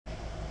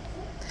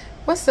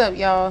What's up,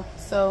 y'all?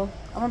 So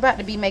I'm about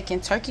to be making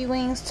turkey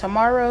wings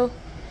tomorrow,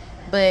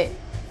 but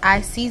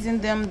I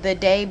seasoned them the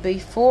day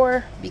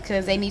before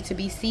because they need to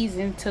be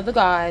seasoned to the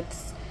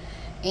gods.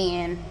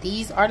 And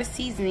these are the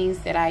seasonings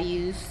that I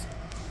use.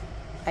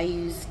 I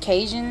use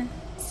Cajun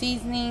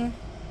seasoning,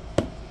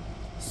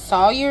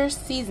 Sawyer's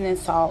seasoning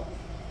salt,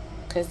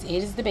 because it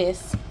is the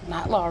best,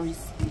 not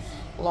Lawry's.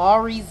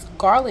 Lawry's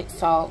garlic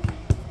salt,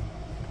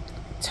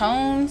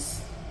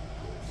 Tone's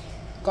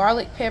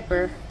garlic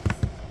pepper,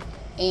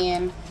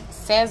 and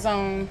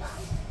Sazon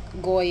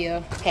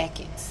Goya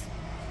packets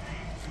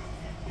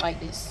like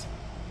this.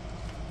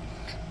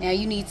 Now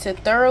you need to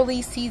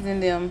thoroughly season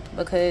them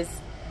because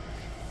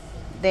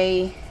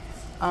they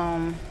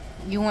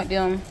you want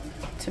them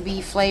to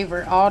be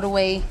flavored all the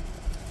way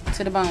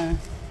to the bone.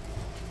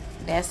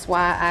 That's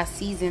why I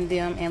season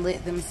them and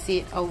let them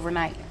sit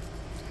overnight.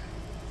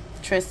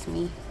 Trust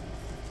me,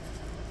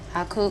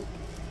 I cook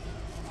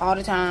all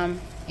the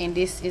time and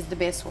this is the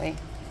best way.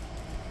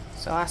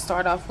 So I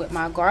start off with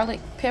my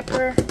garlic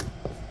pepper.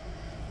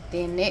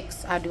 Then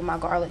next I do my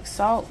garlic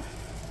salt.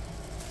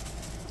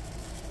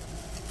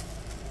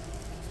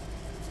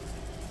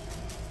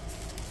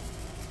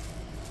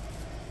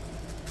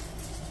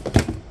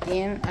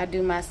 Then I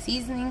do my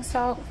seasoning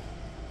salt.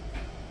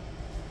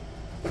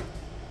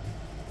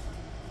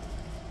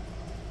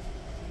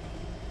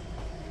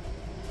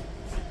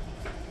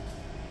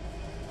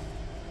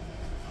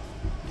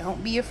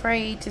 Don't be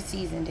afraid to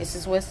season. This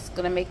is what's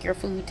gonna make your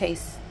food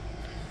taste.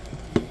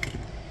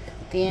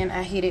 Then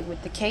I hit it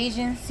with the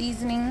Cajun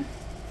seasoning.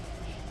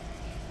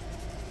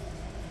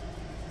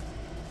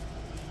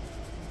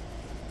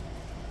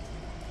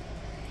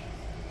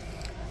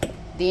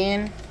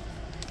 Then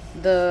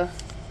the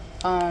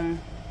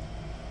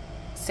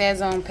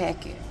Sazon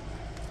packet.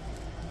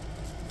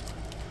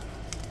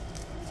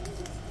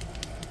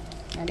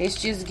 Now this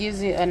just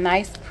gives it a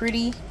nice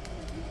pretty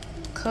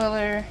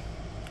color.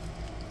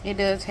 It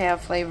does have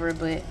flavor,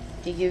 but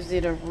it gives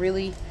it a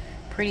really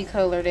pretty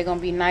color. They're gonna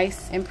be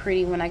nice and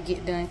pretty when I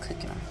get done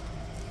cooking them.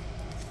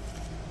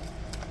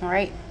 All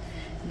right,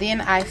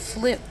 then I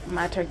flip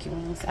my turkey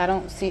wings. I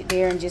don't sit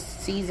there and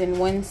just season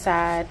one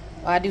side.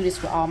 Well, I do this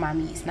with all my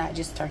meats, not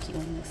just turkey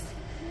wings.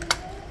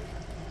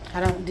 I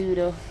don't do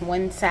the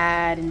one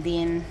side and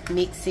then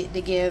mix it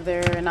together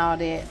and all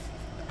that.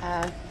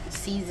 I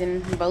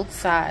season both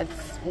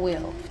sides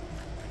well,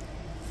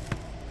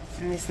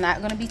 and it's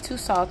not gonna be too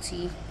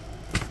salty.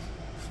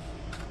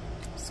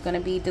 It's gonna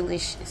be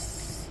delicious.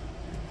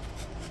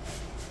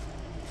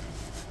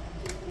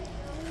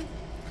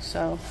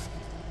 So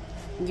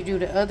you do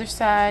the other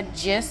side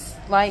just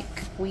like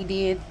we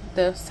did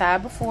the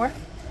side before.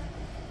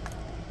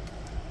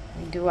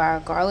 We do our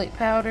garlic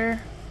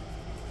powder.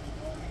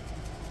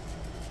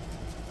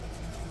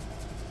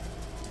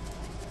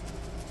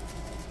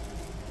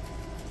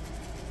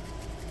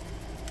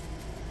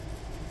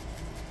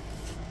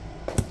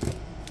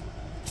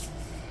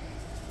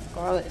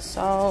 Garlic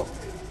salt.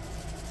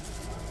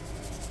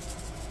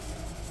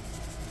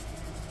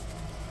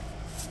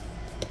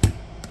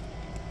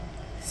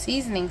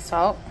 Seasoning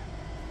salt.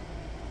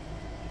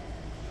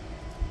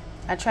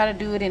 I try to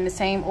do it in the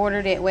same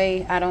order, that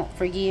way I don't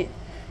forget.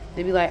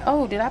 To be like,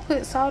 oh, did I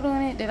put salt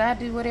on it? Did I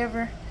do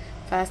whatever?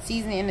 If I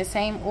season it in the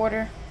same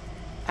order,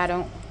 I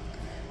don't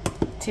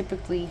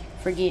typically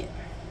forget.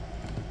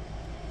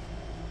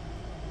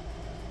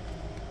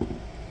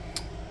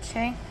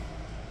 Okay.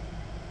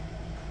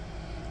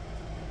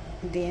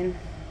 Then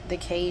the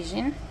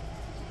Cajun.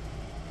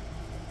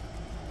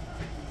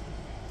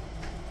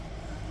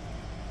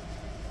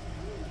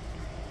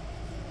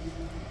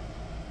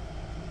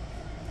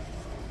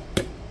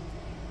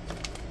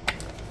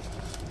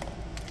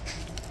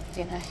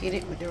 Then I hit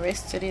it with the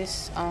rest of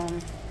this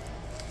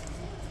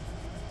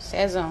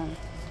Sazon.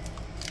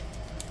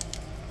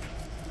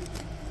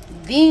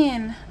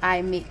 Then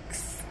I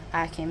mix.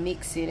 I can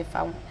mix it if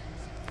I want.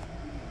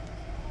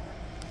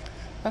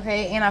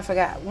 Okay, and I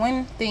forgot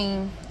one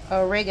thing.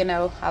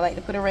 Oregano. I like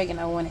to put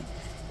oregano on it.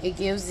 It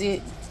gives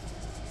it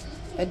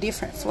a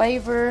different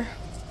flavor.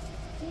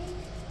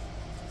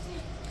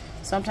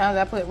 Sometimes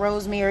I put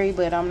rosemary,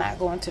 but I'm not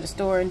going to the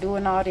store and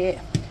doing all that.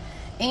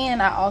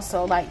 And I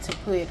also like to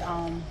put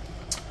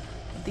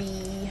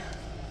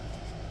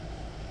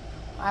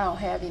I don't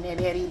have any of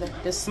that either,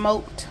 the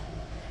smoked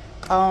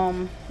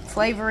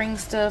flavoring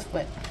stuff,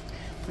 but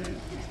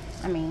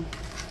I mean,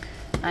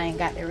 I ain't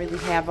got to really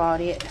have all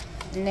that.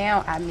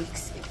 Now I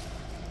mix it.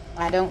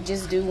 I don't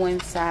just do one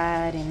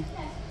side and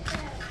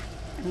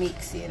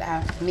mix it.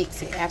 I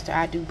mix it after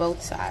I do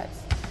both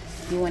sides.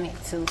 You want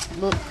it to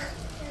look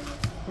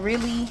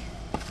really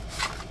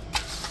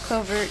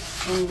covered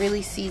and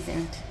really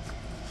seasoned.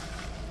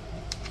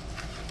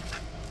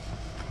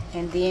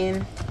 And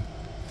then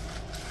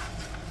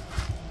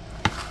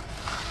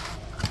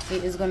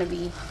it is going to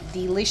be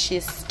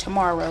delicious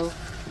tomorrow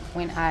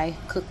when I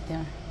cook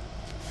them.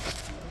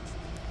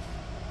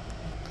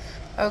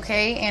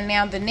 Okay, and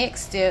now the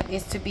next step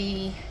is to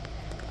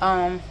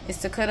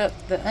cut up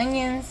the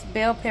onions,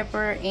 bell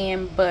pepper,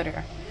 and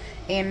butter.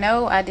 And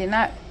no, I did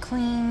not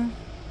clean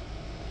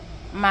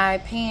my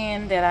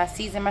pan that I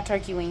season my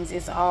turkey wings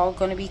is all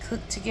going to be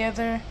cooked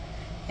together,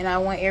 and I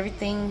want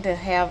everything to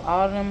have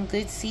all them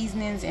good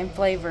seasonings and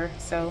flavor.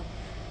 So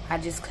I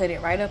just cut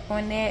it right up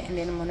on that, and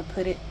then I'm going to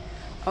put it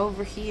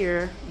over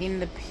here in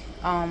the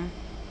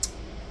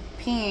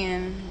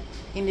pan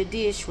in the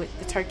dish with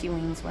the turkey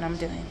wings when I'm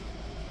done.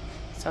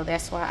 So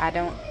that's why I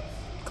don't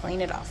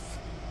clean it off.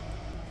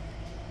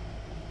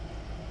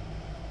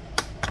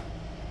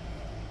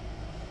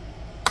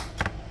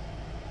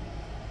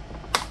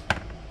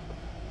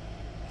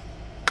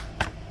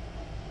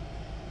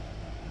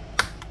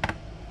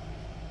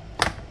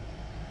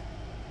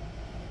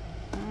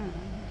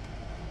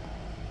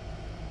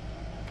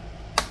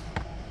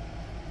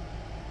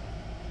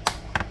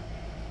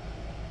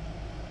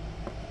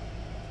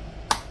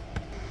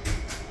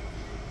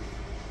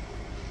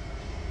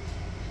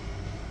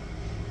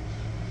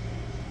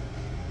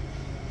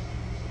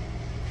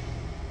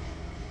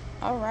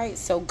 All right,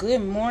 so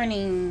good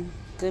morning.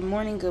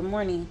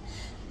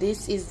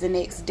 This is the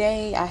next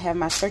day. I have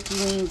my turkey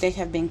wings. They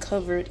have been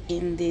covered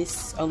in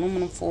this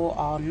aluminum foil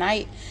all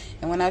night,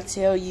 and when I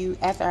tell you,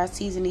 after I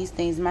season these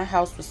things, my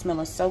house was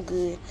smelling so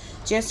good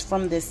just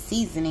from the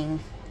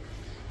seasoning.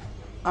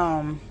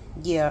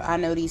 Yeah, I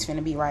know these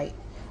finna be right.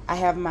 I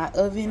have my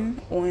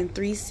oven on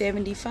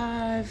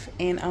 375,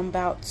 and I'm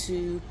about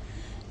to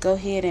go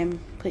ahead and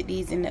put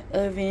these in the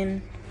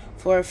oven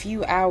for a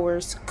few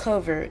hours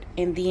covered,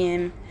 and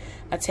then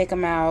I take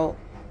them out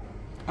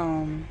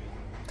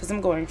because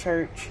I'm going to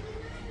church,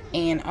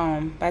 and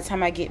by the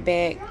time I get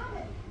back,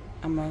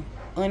 I'm gonna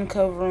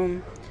uncover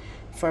them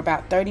for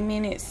about 30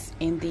 minutes,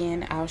 and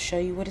then I'll show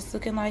you what it's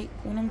looking like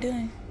when I'm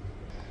done.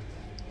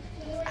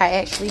 I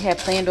actually had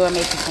planned on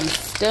making some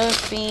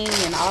stuffing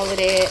and all of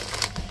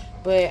that,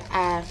 but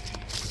I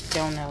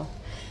don't know.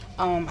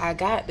 I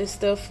got the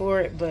stuff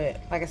for it, but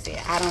like I said,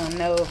 I don't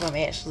know if I'm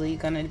actually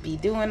gonna be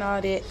doing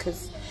all that,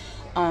 because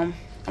I'm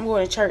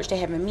going to church. They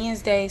have a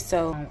men's day,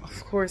 so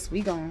of course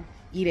we gonna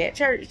eat at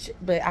church,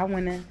 but I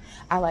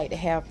like to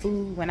have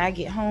food when I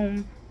get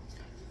home.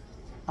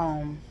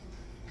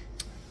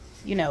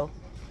 You know,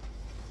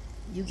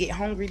 you get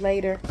hungry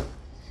later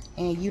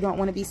and you don't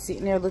want to be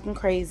sitting there looking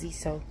crazy,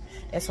 so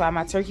that's why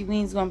my turkey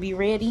wings gonna be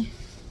ready.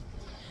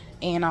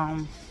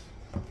 And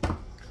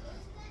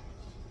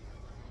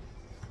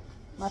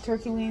my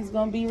turkey wings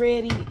gonna be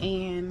ready,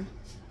 and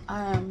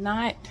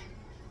I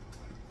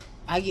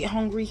get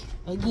hungry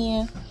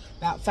again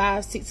about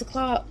 5-6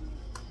 o'clock.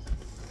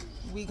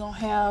 We gonna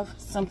have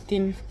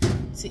something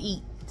to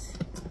eat.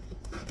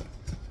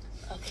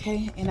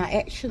 Okay, and I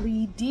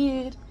actually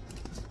did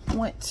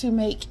want to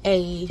make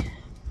a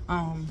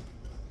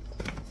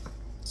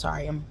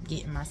sorry, I'm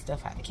getting my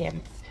stuff out of the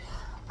cabinet.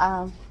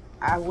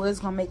 I was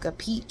gonna make a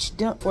peach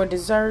dump for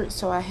dessert,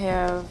 so I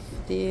have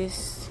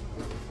this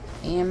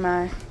and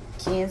my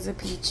cans of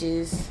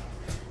peaches.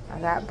 I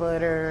got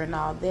butter and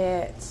all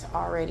that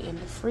already in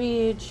the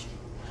fridge.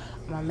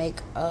 I'm gonna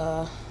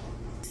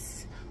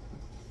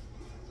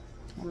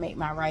make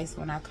my rice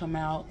when I come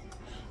out.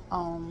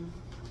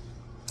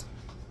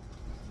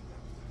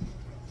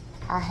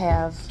 I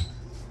have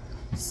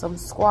some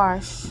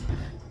squash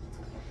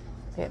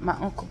that my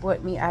uncle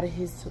brought me out of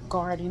his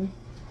garden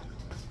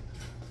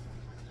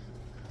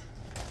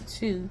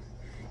too.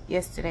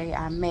 Yesterday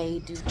I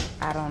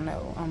I don't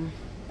know, I'm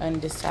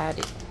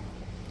undecided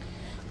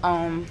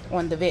on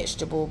the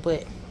vegetable,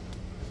 but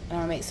I'm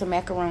gonna make some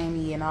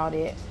macaroni and all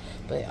that.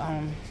 But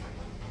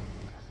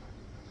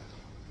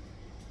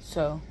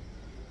so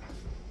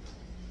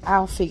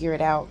I'll figure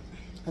it out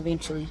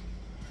eventually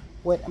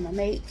what I'm gonna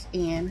make,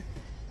 and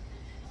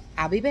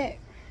I'll be back.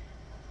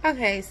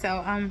 Okay,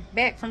 so I'm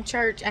back from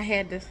church. I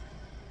had to,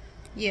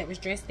 it was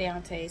dressed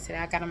down today, so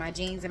I got on my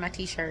jeans and my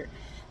t-shirt.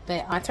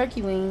 But my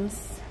turkey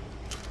wings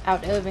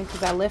out the oven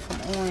because I left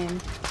them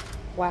on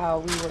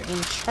while we were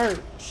in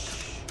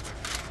church.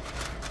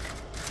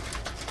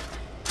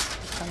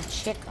 Come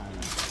check on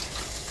them.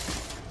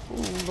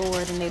 Oh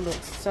Lord, and they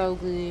look so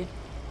good.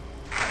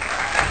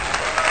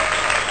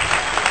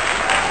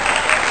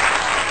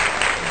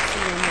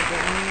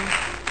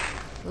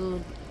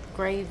 Little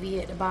gravy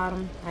at the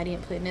bottom. I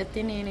didn't put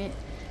nothing in it.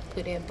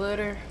 Put that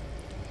butter,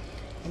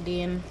 and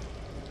then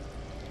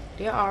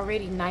they're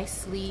already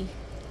nicely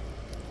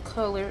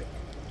colored.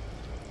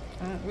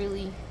 I don't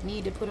really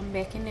need to put them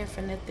back in there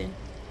for nothing.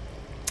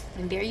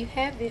 And there you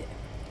have it.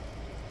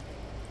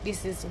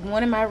 This is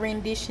one of my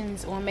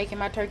renditions on making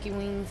my turkey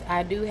wings.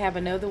 I do have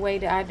another way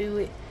that I do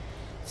it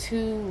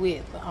too,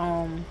 with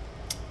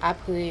I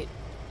put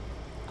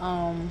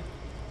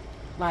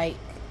like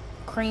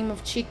cream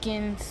of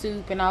chicken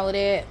soup and all of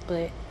that,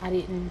 but I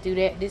didn't do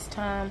that this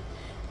time.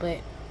 But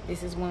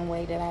this is one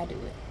way that I do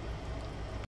it.